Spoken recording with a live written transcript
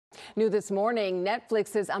New this morning,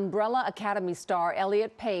 Netflix's Umbrella Academy star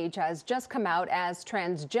Elliot Page has just come out as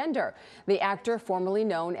transgender. The actor, formerly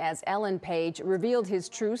known as Elliot Page, revealed his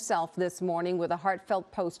true self this morning with a heartfelt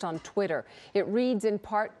post on Twitter. It reads in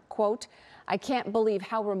part, quote, "I can't believe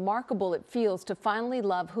how remarkable it feels to finally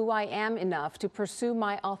love who I am enough to pursue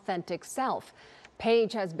my authentic self."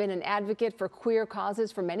 Page has been an advocate for queer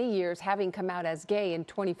causes for many years, having come out as gay in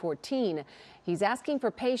 2014. He's asking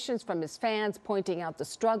for patience from his fans, pointing out the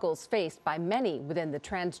struggles faced by many within the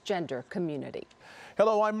transgender community.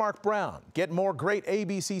 Hello, I'm Mark Brown. Get more great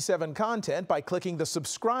ABC7 content by clicking the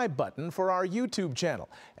subscribe button for our YouTube channel.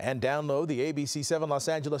 And download the ABC7 Los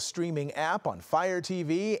Angeles streaming app on Fire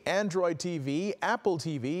TV, Android TV, Apple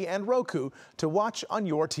TV, and Roku to watch on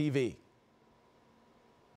your TV.